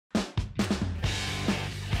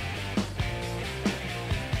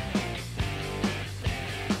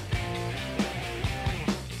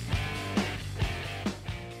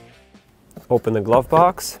Open the glove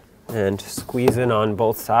box and squeeze in on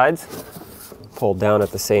both sides. Pull down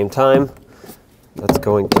at the same time. That's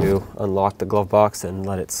going to unlock the glove box and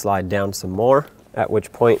let it slide down some more, at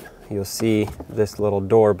which point you'll see this little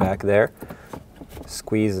door back there.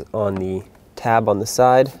 Squeeze on the tab on the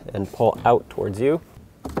side and pull out towards you.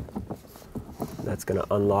 That's going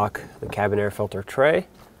to unlock the cabin air filter tray.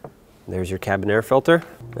 There's your cabin air filter.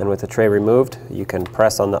 And with the tray removed, you can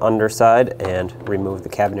press on the underside and remove the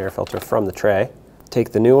cabin air filter from the tray.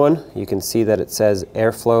 Take the new one. You can see that it says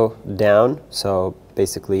airflow down. So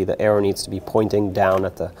basically the arrow needs to be pointing down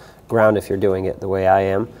at the ground if you're doing it the way I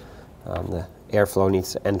am. The airflow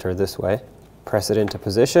needs to enter this way. Press it into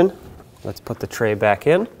position. Let's put the tray back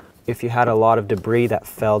in. If you had a lot of debris that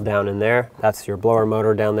fell down in there, that's your blower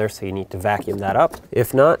motor down there, so you need to vacuum that up.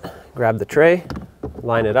 If not, grab the tray,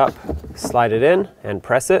 line it up, slide it in, and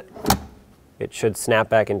press it. It should snap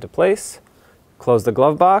back into place. Close the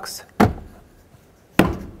glove box.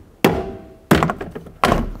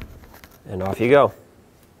 And off you go.